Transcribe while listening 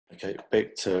Okay,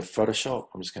 back to Photoshop.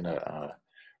 I'm just going to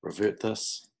revert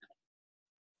this.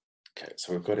 Okay,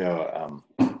 so we've got our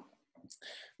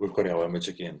image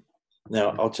again.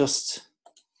 Now I'll just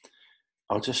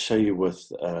show you with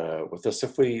this.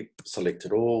 If we select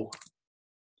it all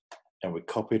and we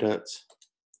copied it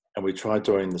and we try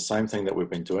doing the same thing that we've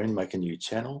been doing, make a new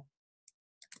channel,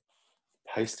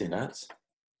 pasting it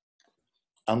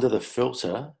under the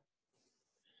filter,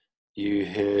 you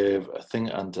have a thing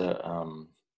under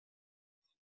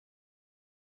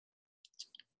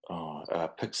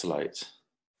pixelate.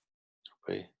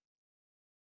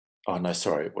 Oh no,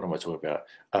 sorry, what am I talking about?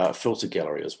 Filter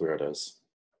gallery is where it is.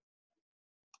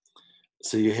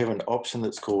 So you have an option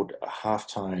that's called a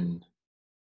halftone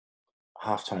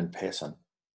pattern.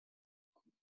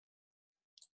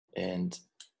 And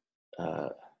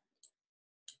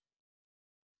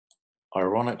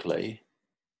ironically,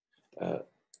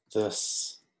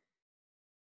 this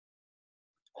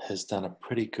has done a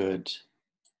pretty good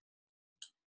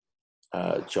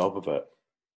job of it.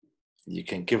 You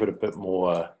can give it a bit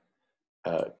more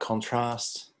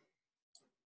contrast.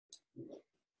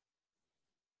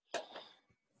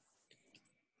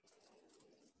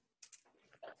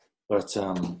 But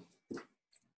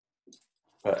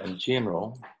in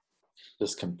general,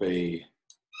 this can be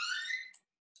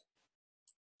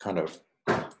kind of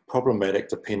problematic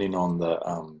depending on the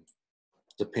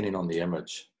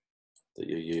image that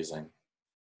you're using.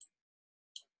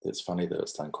 It's funny that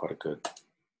it's done quite a good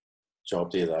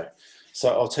job there, though. So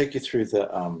I'll take you through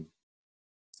the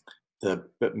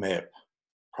bitmap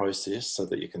process so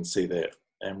that you can see that,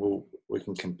 and we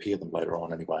can compare them later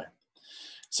on anyway.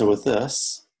 So with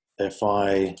this, if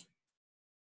I'll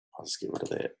just get rid of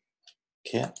that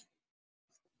cat.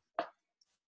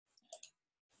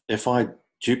 If I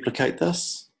duplicate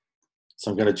this, so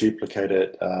I'm going to duplicate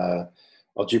it,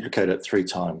 I'll duplicate it 3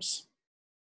 times.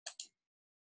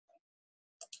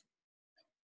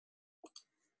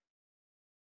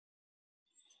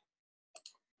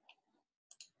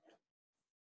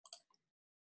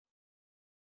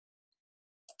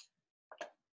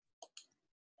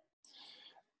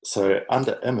 So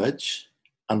under image,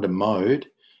 under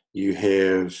mode, you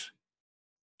have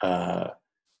a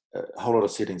whole lot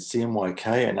of settings.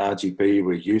 CMYK and RGB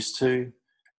we're used to.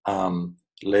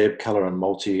 Lab color and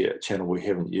multi-channel we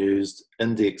haven't used.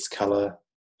 Index color,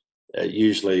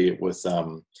 usually with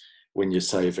when you're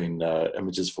saving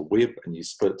images for web and you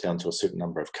split it down to a certain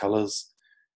number of colors.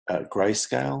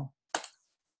 Grayscale,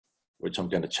 which I'm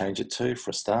going to change it to for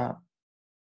a start.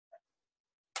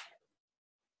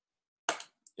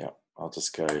 Yeah, I'll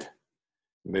just go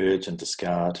merge and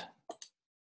discard.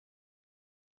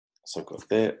 So I've got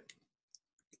that.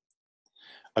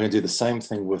 I can do the same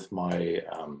thing with my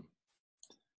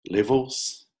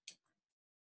levels.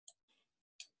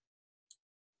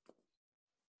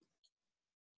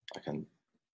 I can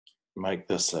make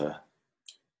this a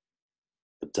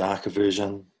darker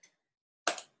version.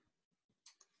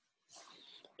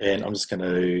 And I'm just going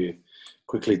to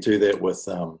quickly do that with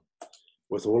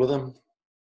all of them.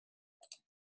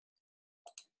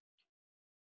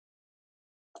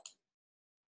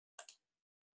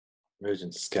 Merge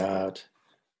and discard.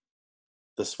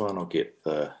 This one I'll get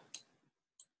the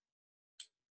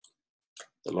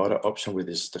lighter option where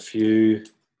there's just a few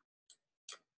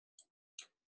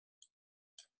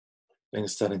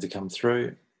things starting to come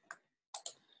through.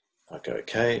 I'll go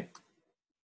okay.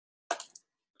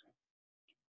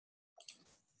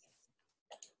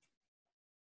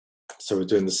 So we're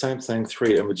doing the same thing,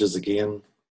 3 images again.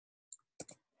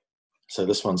 So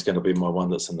this one's going to be my one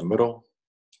that's in the middle.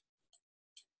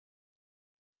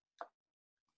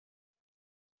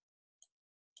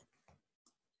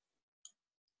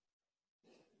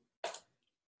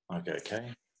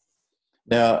 Okay.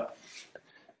 Now,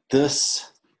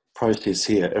 this process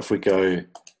here, if we go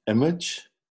image,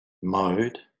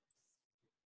 mode,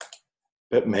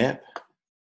 bitmap,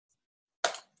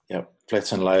 yep,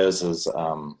 flatten layers is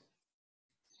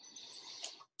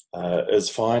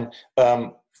fine.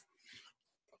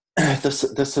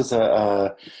 This is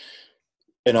an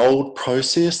old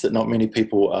process that not many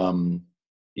people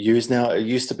use now. It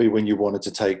used to be when you wanted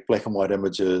to take black and white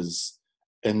images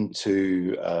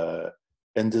into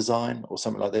InDesign or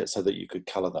something like that so that you could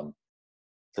color them.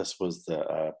 This was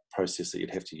the process that you'd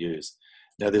have to use.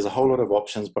 Now there's a whole lot of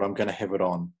options, but I'm going to have it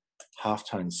on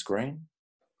halftone screen.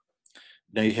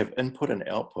 Now you have input and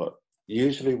output.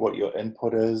 Usually what your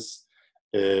input is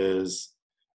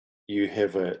you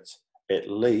have it at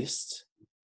least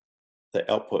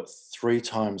the output 3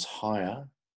 times higher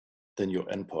than your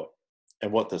input.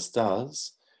 And what this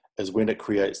does is when it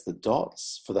creates the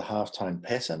dots for the halftone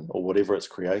pattern or whatever it's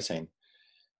creating,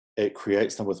 it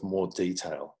creates them with more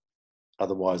detail.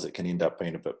 Otherwise, it can end up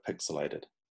being a bit pixelated.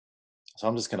 So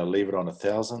I'm just going to leave it on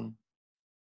 1000.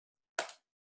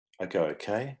 I go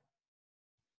OK.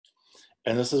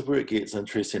 And this is where it gets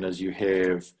interesting, as you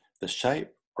have the shape,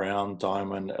 round,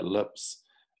 diamond, ellipse,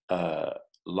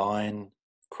 line,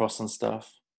 cross and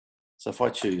stuff. So if I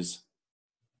choose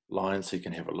line so you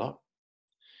can have a look.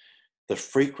 The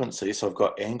frequency, so I've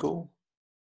got angle,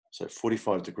 so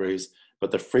 45 degrees,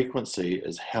 but the frequency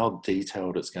is how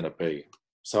detailed it's going to be.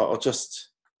 So I'll just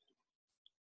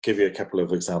give you a couple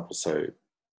of examples. So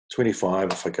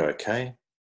 25, if I go OK.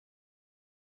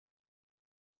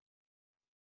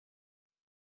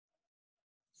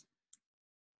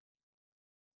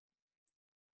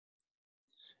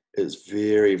 It's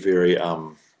very, very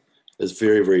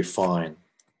fine.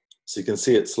 So you can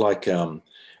see it's like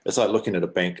looking at a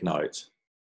banknote.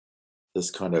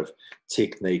 This kind of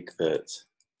technique that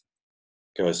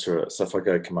goes through it. So if I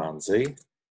go Command Z,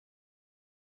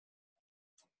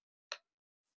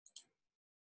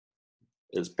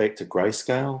 it's back to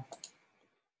grayscale.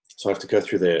 So I have to go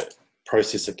through that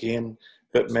process again.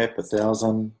 Bitmap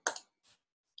 1000.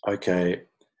 Okay,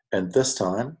 and this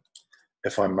time,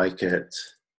 if I make it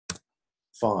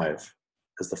 5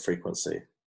 as the frequency.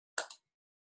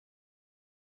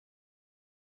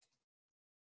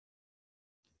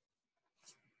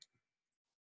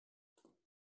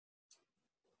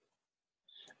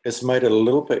 It's made it a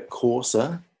little bit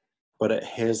coarser, but it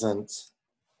hasn't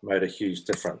made a huge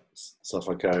difference. So if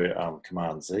I go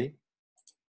Command Z,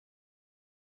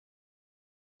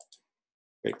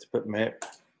 back to bitmap,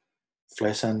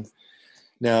 flatten.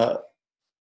 Now,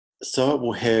 so it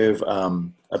will have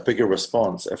a bigger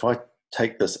response. If I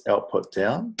take this output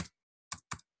down,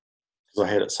 because I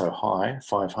had it so high,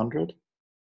 500,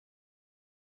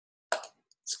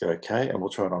 let's go OK, and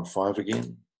we'll try it on 5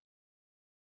 again.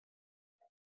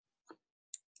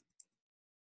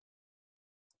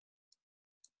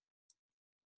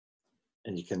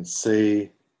 And you can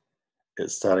see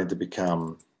it's starting to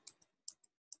become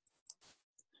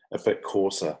a bit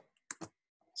coarser.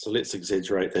 So let's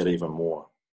exaggerate that even more.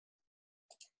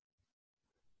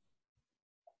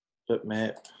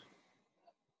 Bitmap.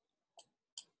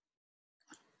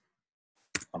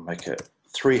 I'll make it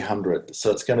 300.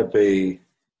 So it's going to be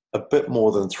a bit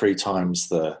more than 3 times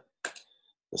the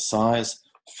size.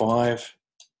 5.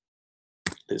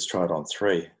 Let's try it on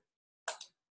 3.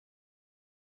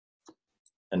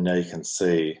 And now you can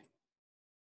see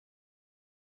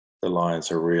the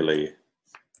lines are really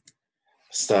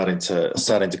starting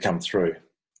to come through.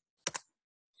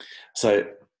 So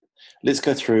let's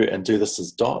go through and do this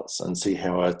as dots and see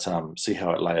how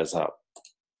it layers up.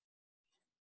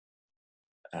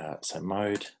 So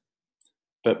mode,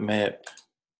 bitmap.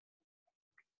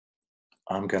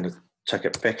 I'm going to chuck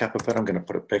it back up a bit. I'm going to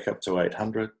put it back up to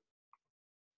 800.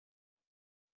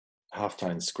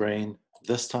 Halftone screen.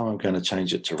 This time I'm going to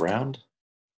change it to round.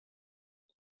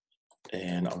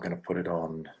 And I'm going to put it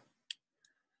on,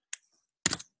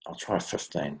 I'll try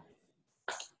 15.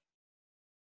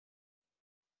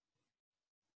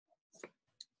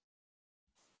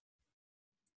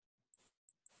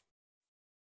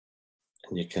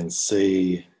 And you can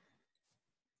see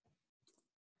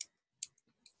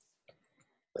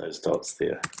those dots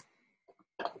there.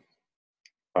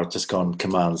 I've just gone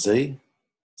Command Z.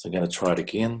 So I'm going to try it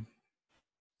again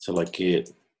till I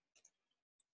get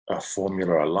a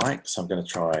formula I like. So I'm going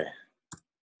to try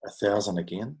 1000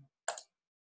 again.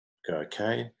 Go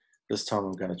OK. This time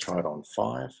I'm going to try it on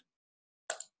 5.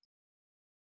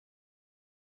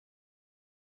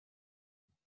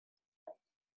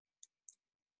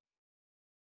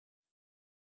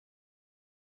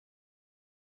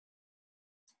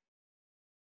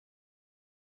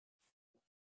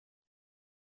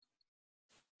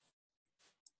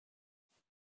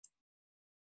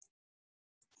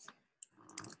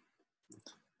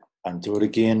 Undo it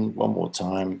again one more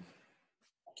time.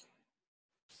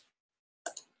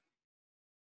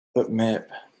 Bitmap.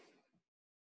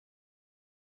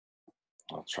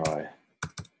 I'll try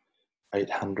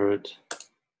 800.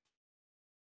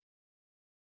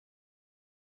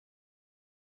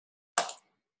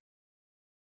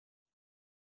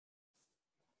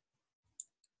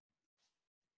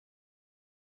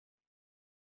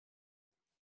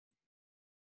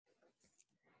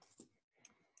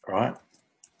 All right,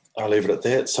 I'll leave it at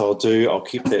that. So I'll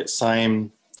keep that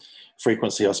same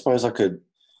frequency. I suppose I could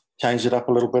change it up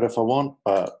a little bit if I want,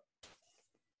 but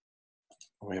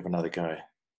we have another go.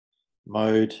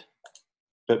 Mode,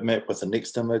 bitmap with the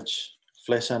next image,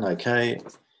 flatten, okay,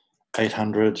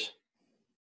 800.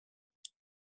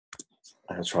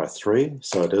 I'll try 3,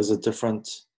 so it is a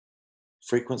different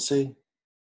frequency.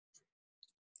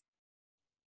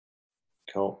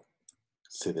 Cool.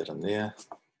 See that in there.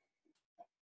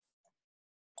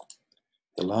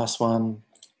 The last one,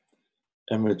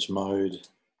 image mode,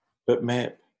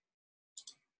 bitmap,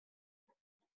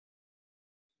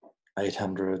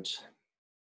 800.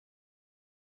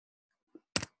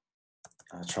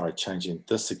 I'll try changing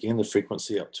this again, the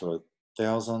frequency up to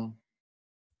 1,000.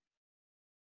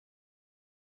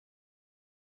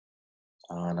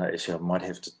 Oh, no, actually, I might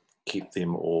have to keep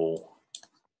them all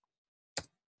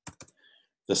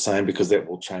the same because that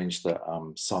will change the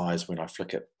size when I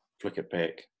flick it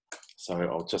back. So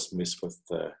I'll just mess with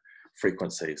the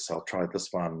frequency. So I'll try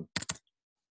this one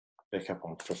back up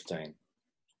on 15.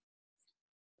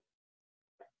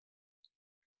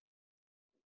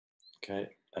 Okay,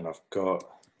 and I've got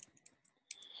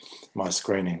my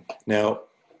screening. Now,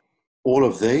 all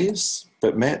of these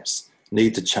bitmaps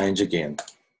need to change again.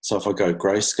 So if I go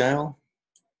grayscale,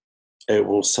 it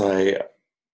will say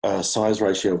a size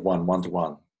ratio of 1 to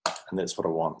 1, and that's what I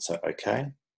want. So,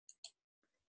 okay.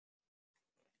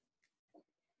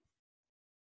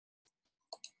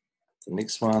 The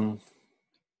next one,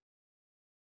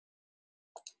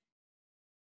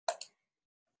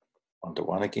 one to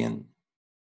 1 again.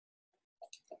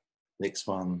 Next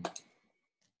one,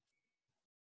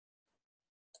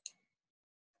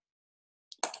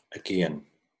 again,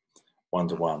 1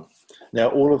 to 1. Now,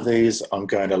 all of these I'm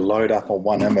going to load up on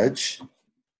one image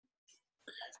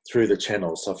through the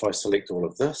channel. So if I select all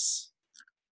of this,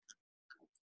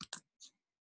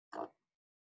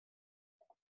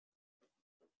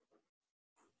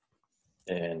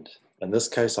 and in this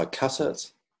case, I cut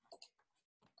it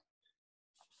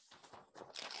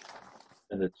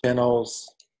in the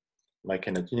channels,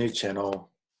 making a new channel,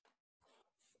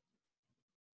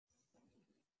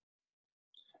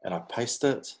 and I paste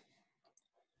it.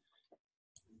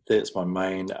 That's my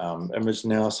main image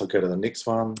now. So I'll go to the next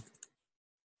one.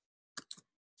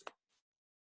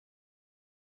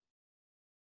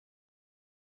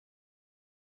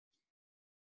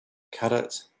 Cut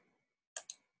it.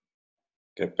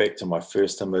 Go back to my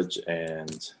first image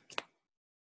and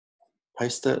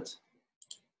paste it.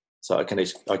 So I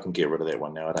can get rid of that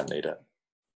one now. I don't need it.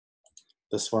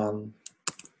 This one,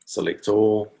 select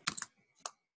all.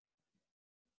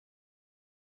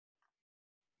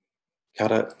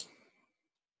 Cut it.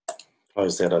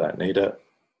 Close that, I don't need it.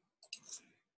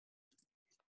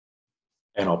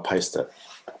 And I'll paste it.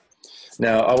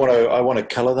 Now I want to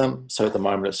color them. So at the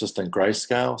moment it's just in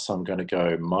grayscale. So I'm going to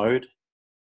go mode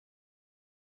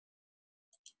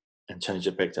and change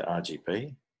it back to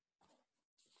RGB.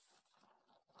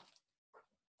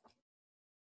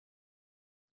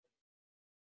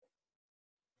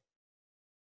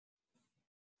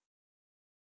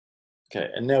 Okay,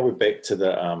 and now we're back to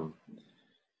the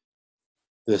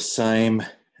same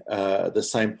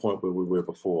point where we were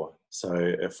before. So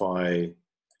if I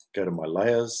go to my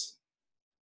layers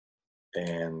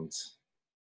and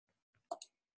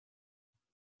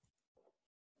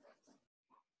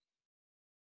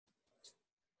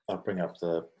I'll bring up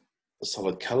the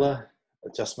solid color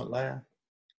adjustment layer.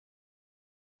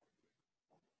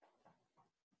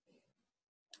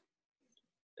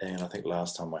 And I think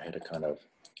last time I had a kind of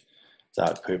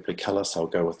dark purpley color, so I'll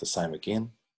go with the same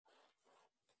again.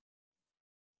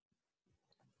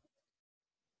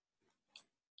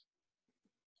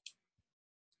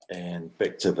 And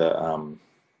back to the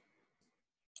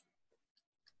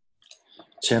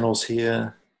channels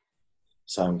here.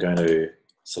 So I'm going to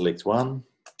select one,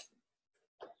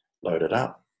 load it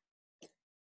up.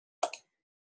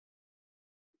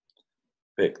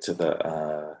 Back to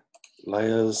the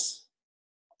layers.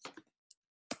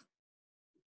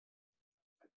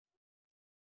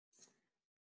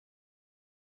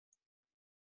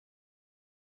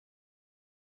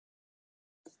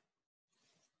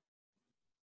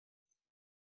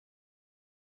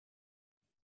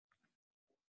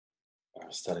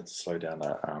 I started to slow down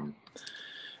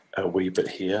a wee bit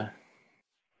here.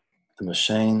 The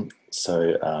machine,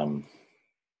 so a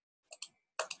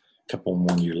couple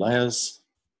more new layers.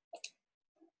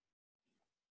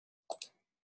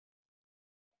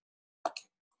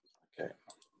 Okay.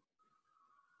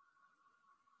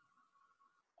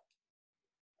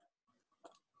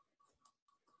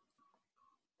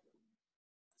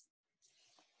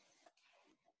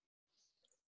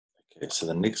 Okay, so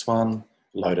the next one,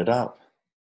 load it up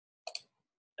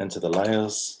into the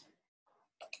layers.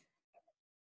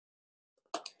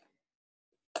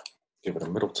 Give it a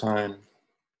middle tone.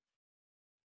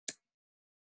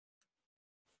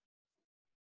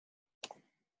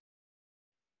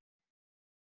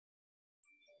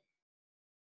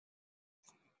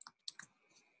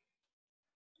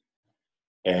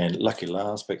 And lucky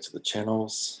last, back to the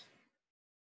channels.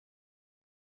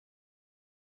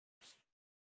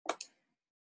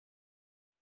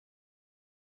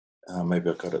 Maybe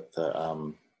I've got it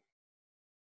the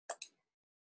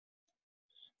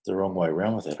wrong way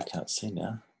around with that. I can't see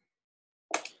now.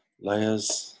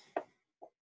 Layers.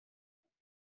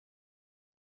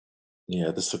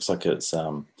 Yeah, this looks like it's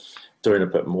doing a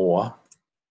bit more.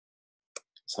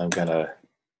 So I'm going to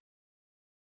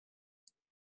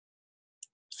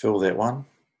fill that one.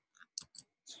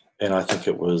 And I think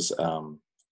it was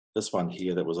this one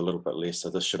here that was a little bit less. So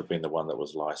this should have been the one that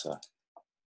was lighter.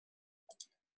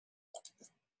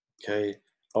 Okay,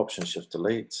 Option Shift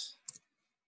Delete.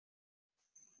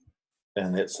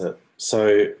 And that's it.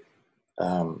 So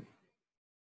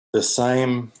the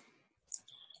same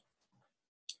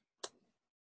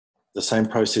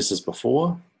process as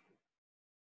before,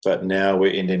 but now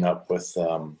we're ending up with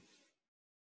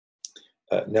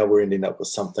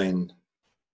something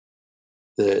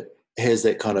that has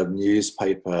that kind of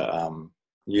newspaper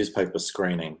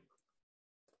screening.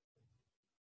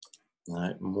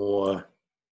 Right? More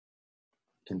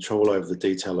control over the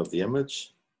detail of the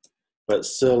image, but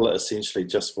still essentially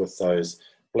just with those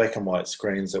black and white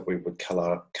screens that we would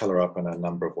color up in a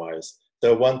number of ways.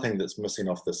 The one thing that's missing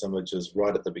off this image is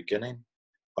right at the beginning,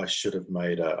 I should have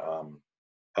made a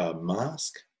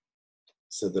mask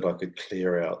so that I could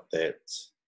clear out that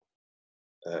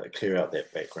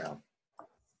background.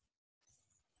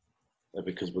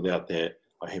 Because without that,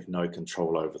 I have no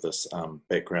control over this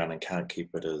background and can't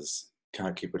keep it as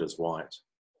white.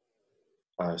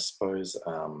 I suppose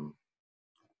I'm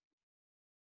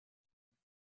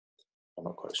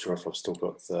not quite sure if I've still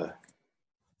got the.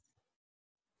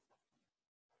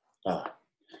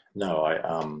 No,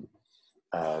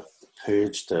 I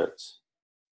purged it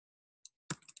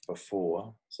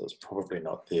before, so it's probably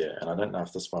not there. And I don't know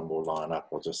if this one will line up.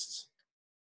 I'll just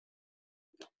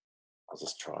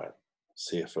try it,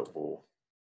 see if it will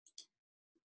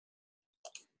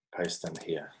paste in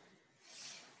here.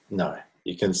 No,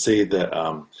 you can see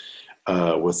that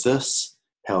with this,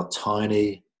 how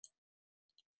tiny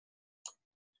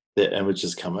that image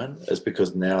has come in is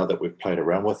because now that we've played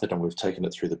around with it and we've taken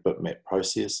it through the bitmap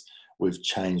process, we've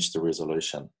changed the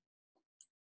resolution.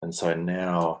 And so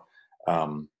now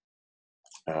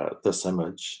this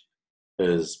image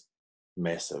is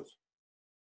massive.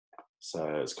 So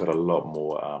it's got a lot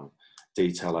more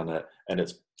detail in it, and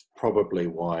it's probably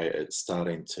why it's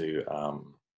starting to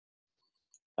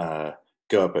go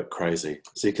a bit crazy.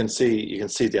 So you can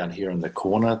see down here in the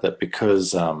corner that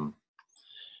because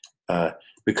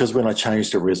when I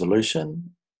changed the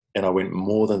resolution and I went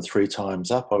more than 3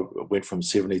 times up, I went from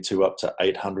 72 up to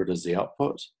 800 as the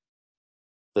output.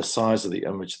 The size of the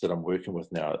image that I'm working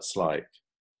with now, it's like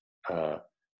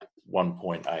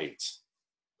 1.8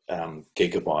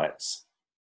 gigabytes.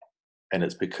 And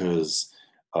it's because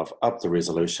I've upped the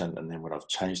resolution, and then when I've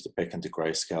changed it back into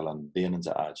grayscale and then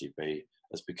into RGB,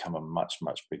 it's become a much,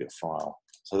 much bigger file.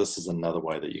 So this is another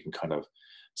way that you can kind of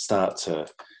start to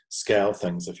scale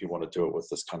things if you want to do it with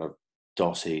this kind of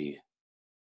dotty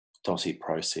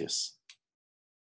process.